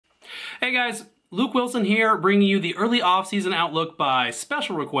Hey guys, Luke Wilson here, bringing you the early offseason outlook by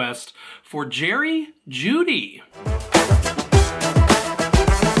special request for Jerry Jeudy.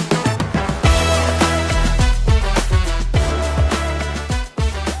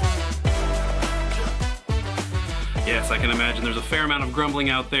 Yes, I can imagine there's a fair amount of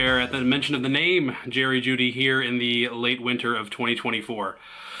grumbling out there at the mention of the name Jerry Jeudy here in the late winter of 2024.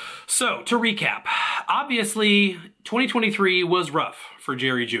 So, to recap, obviously 2023 was rough for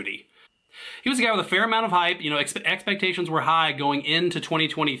Jerry Jeudy. He was a guy with a fair amount of hype. Expectations were high going into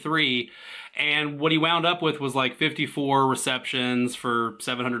 2023, and what he wound up with was like 54 receptions for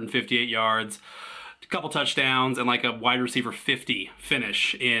 758 yards, a couple touchdowns, and like a wide receiver 50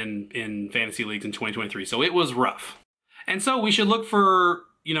 finish in fantasy leagues in 2023. So it was rough. And so we should look for,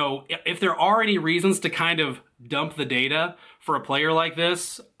 if there are any reasons to kind of dump the data for a player like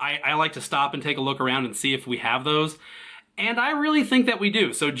this, I like to stop and take a look around and see if we have those. And I really think that we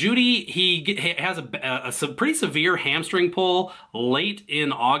do. So Jeudy, he has a pretty severe hamstring pull late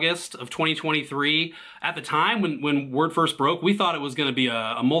in August of 2023. At the time, when word first broke, we thought it was going to be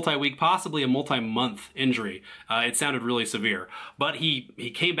a multi-week, possibly a multi-month injury. It sounded really severe. But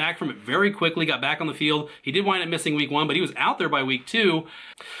he came back from it very quickly, got back on the field. He did wind up missing week 1, but he was out there by week 2.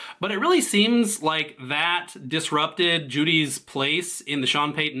 But it really seems like that disrupted Jeudy's place in the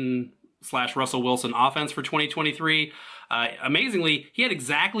Sean Payton / Russell Wilson offense for 2023. Amazingly, he had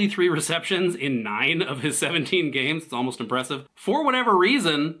exactly 3 receptions in 9 of his 17 games. It's almost impressive. For whatever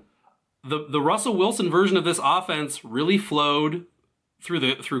reason, the Russell Wilson version of this offense really flowed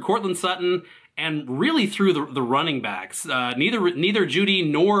through Courtland Sutton and really through the running backs. Neither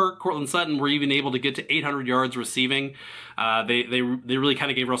Jeudy nor Courtland Sutton were even able to get to 800 yards receiving. They really kind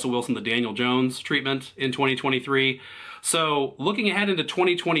of gave Russell Wilson the Daniel Jones treatment in 2023. So looking ahead into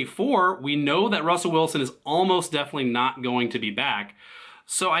 2024, we know that Russell Wilson is almost definitely not going to be back.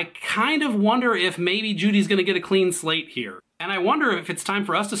 So I kind of wonder if maybe Jeudy's going to get a clean slate here. And I wonder if it's time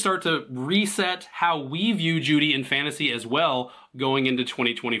for us to start to reset how we view Jeudy in fantasy as well going into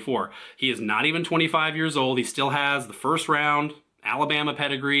 2024. He is not even 25 years old. He still has the first round Alabama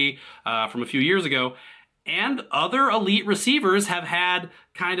pedigree from a few years ago. And other elite receivers have had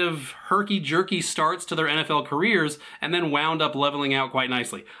kind of herky-jerky starts to their NFL careers and then wound up leveling out quite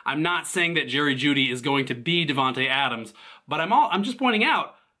nicely. I'm not saying that Jerry Jeudy is going to be Davante Adams, but I'm just pointing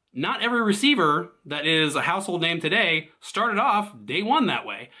out, not every receiver that is a household name today started off day one that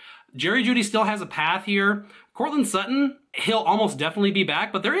way. Jerry Jeudy still has a path here. Courtland Sutton, he'll almost definitely be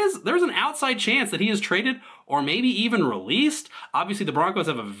back, but there's an outside chance that he is traded or maybe even released. Obviously, the Broncos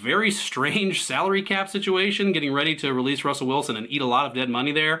have a very strange salary cap situation, getting ready to release Russell Wilson and eat a lot of dead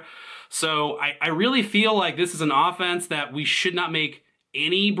money there. So I really feel like this is an offense that we should not make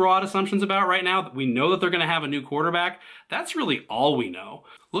any broad assumptions about right now. We know that they're going to have a new quarterback. That's really all we know.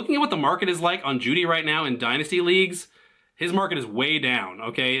 Looking at what the market is like on Jeudy right now in dynasty leagues, his market is way down,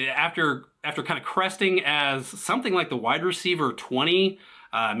 okay? After kind of cresting as something like the wide receiver 20,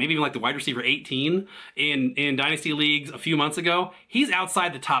 maybe even like the wide receiver 18 in dynasty leagues a few months ago, he's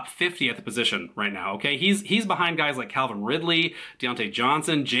outside the top 50 at the position right now, okay? He's behind guys like Calvin Ridley, Deontay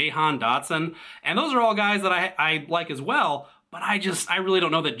Johnson, Jahan Dotson, and those are all guys that I like as well, but I really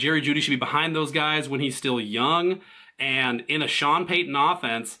don't know that Jerry Jeudy should be behind those guys when he's still young and in a Sean Payton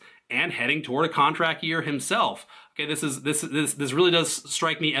offense and heading toward a contract year himself. Okay, this really does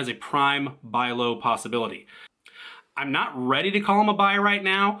strike me as a prime buy low possibility. I'm not ready to call him a buy right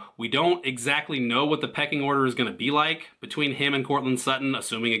now. We don't exactly know what the pecking order is going to be like between him and Courtland Sutton,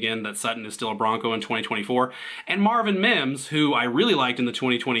 assuming again that Sutton is still a Bronco in 2024. And Marvin Mims, who I really liked in the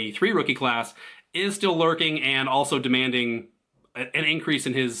 2023 rookie class, is still lurking and also demanding an increase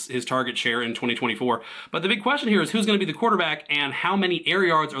in his target share in 2024. But the big question here is who's going to be the quarterback and how many air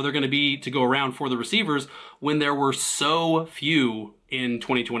yards are there going to be to go around for the receivers when there were so few in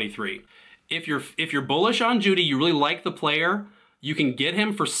 2023. If you're bullish on Jeudy, you really like the player, you can get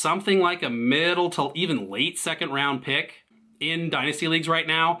him for something like a middle to even late second round pick in dynasty leagues right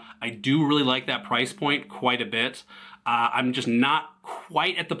now. I do really like that price point quite a bit. I'm just not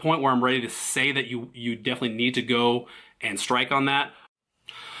quite at the point where I'm ready to say that you definitely need to go and strike on that.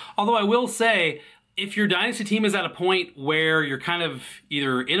 Although I will say, if your dynasty team is at a point where you're kind of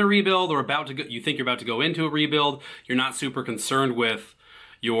either in a rebuild or you think you're about to go into a rebuild, you're not super concerned with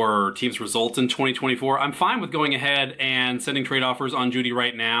your team's results in 2024, I'm fine with going ahead and sending trade offers on Jeudy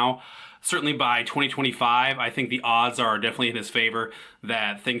right now. Certainly by 2025, I think the odds are definitely in his favor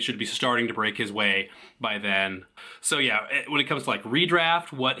that things should be starting to break his way by then. So yeah, when it comes to like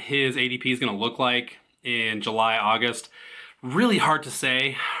redraft, what his ADP is going to look like in July, August, really hard to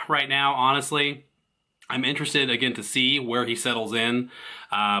say right now, honestly. I'm interested again to see where he settles in,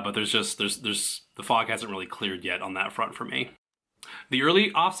 but there's the fog hasn't really cleared yet on that front for me. The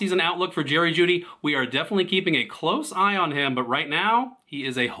early offseason outlook for Jerry Jeudy, we are definitely keeping a close eye on him, but right now he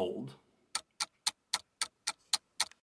is a hold.